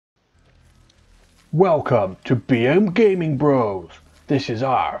Welcome to BM Gaming Bros. This is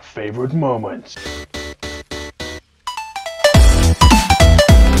our favorite moments.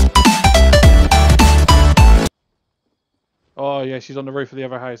 Oh yeah, she's on the roof of the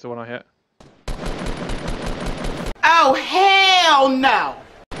other house, the one I hit. Oh hell no!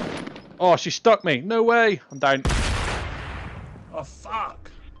 Oh, she stuck me. No way. I'm down. Oh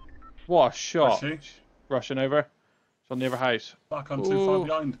fuck! What a shot. Where's Rushing over. It's on the other house. Fuck, I'm too far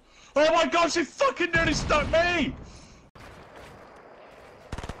behind. Oh my god, she fucking nearly stuck me!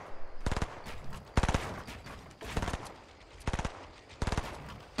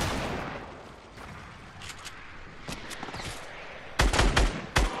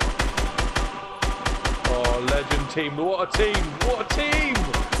 Oh, legend team. What a team. What a team.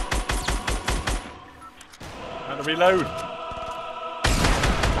 Had to reload.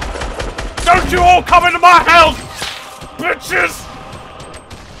 Don't you all come into my house, bitches!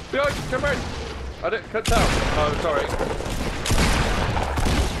 Behind, come round. I didn't cut down. Oh, sorry.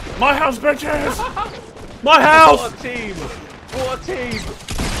 My house, bitches! My house! What a team. What a team.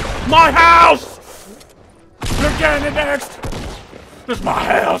 My house! You're getting it next! This is my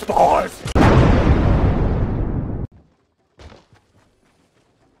house, boys!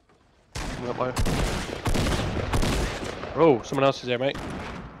 Oh, someone else is there, mate.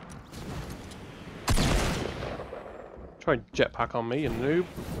 Try and jetpack on me, you noob.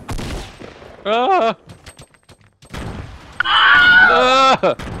 Ah!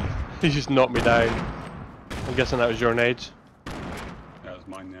 Ah! He just knocked me down. I'm guessing that was your nades. That was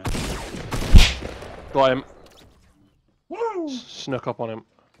mine, yeah. Got him. Woo! Snuck up on him.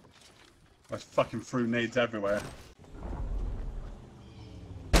 I fucking threw nades everywhere.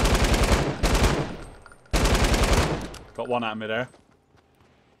 Got one at me there.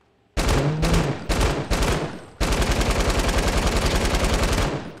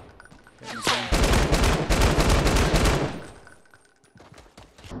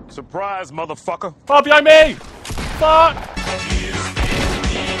 Surprise, motherfucker! Oh, behind me! Fuck!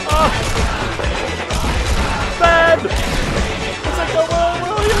 Oh! Ben! What's that going on?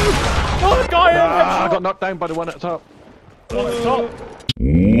 Where are you? Oh, got him! I got knocked down by the one at the top. Oh, it's top.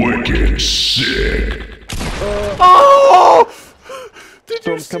 Wicked sick! Oh! Did you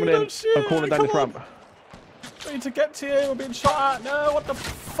Storm's see coming that in. shit? I'm calling down Come this ramp. on. I need to get to you. We're being shot at. No, what the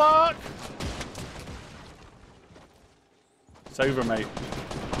fuck? It's over, mate.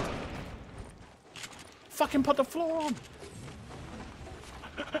 Fucking put the floor on.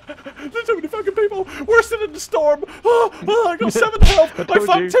 There's so many fucking people. Worse than in the storm. Oh, I got 7 health. I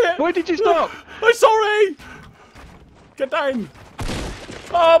fucked it. Why did you stop? I'm sorry. Get down.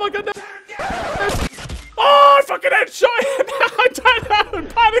 Oh my goodness. Oh, I fucking headshot him. I'm down. I'm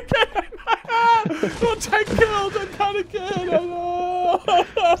panicking. Got 10 kills. I'm panicking.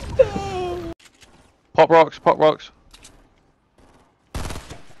 Pop rocks, pop rocks.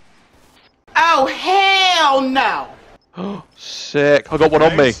 Oh hell no! Sick. I got one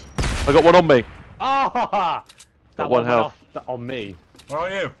on me. I got one on me. Ah! Got one health. On me. Where are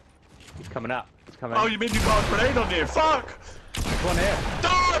you? He's coming up. He's coming Oh, up. you mean you got a grenade on you? Fuck! There's one here.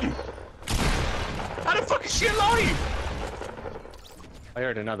 Die! How the fuck is she alive? I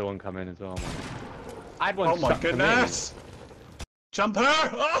heard another one come in as well, man. I had one Oh my stuck to me. goodness! Jumper!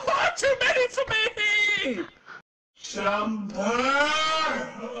 Oh, too many for me! Jumper!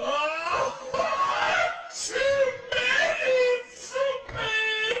 Oh, too many for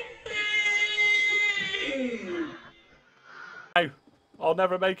me! I'll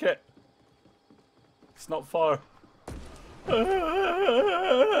never make it. It's not far.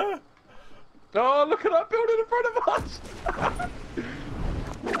 Oh, look at that building in front of us!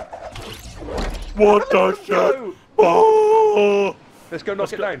 What the shit? Oh! Let's go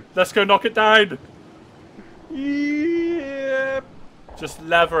knock it down. Let's go knock it down. Yeah. Just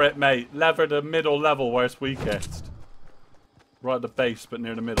lever it, mate. Lever the middle level where it's weakest. Right at the base, but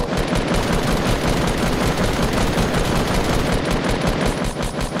near the middle.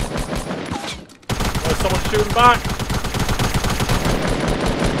 Oh, someone's shooting back.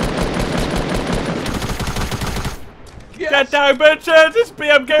 Yes. Get down, bitches! It's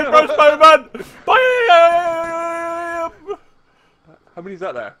BM Game Bros moment! Bam! How many's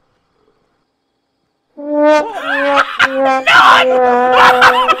that there?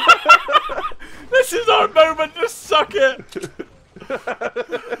 This is our moment, just suck it!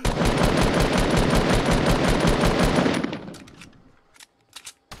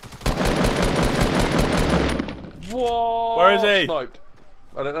 Whoa! Where is he? Sniped.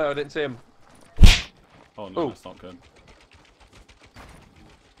 I don't know, I didn't see him. Oh no, Oh. that's not good.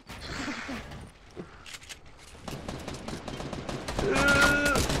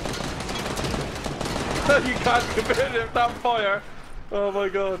 You can't commit it, that fire. Oh my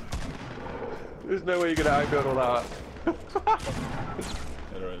god. There's no way you're gonna outbuild all that.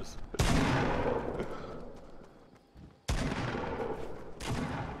 There is.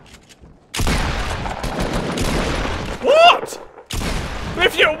 What?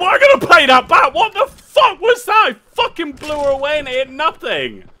 If you were gonna play that back, what the fuck was that? I fucking blew her away and it hit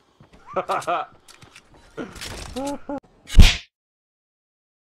nothing.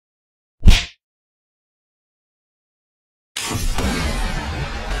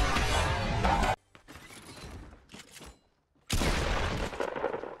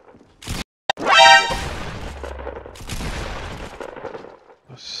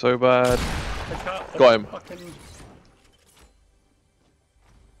 So bad. Got him.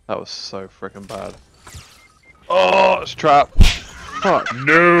 That was so freaking bad. Oh, it's a trap. Fuck.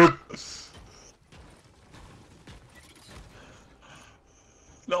 Nope.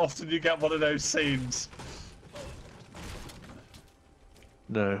 Not often you get one of those scenes.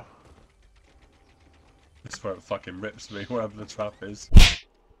 No. This is where it fucking rips me, wherever the trap is.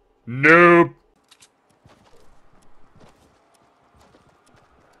 Nope.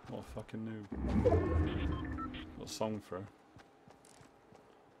 What a fucking noob. What a song for her.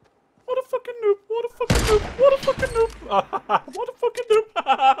 What a fucking noob! What a fucking noob! What a fucking noob! What a fucking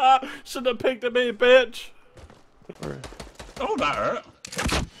noob! Shouldn't have picked at me, bitch! Oh, that hurt!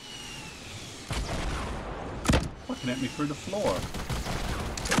 Fucking hit me through the floor.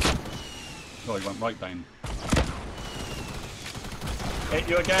 Oh, he went right down. Hit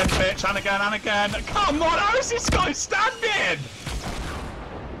you again, bitch, and again, and again! Come on, how is this guy standing?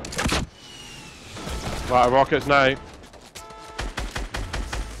 Right, rockets now.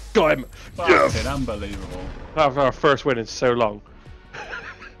 Got him! Fucking unbelievable. That was our first win in so long.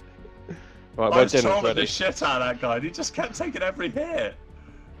 Right, I my was dinner's trolling ready. the shit out of that guy and he just kept taking every hit.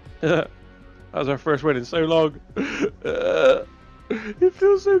 That was our first win in so long. It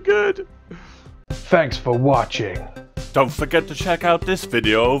feels so good. Thanks for watching. Don't forget to check out this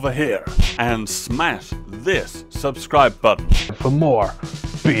video over here and smash this subscribe button. For more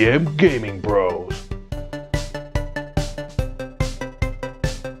BM Gaming Bros.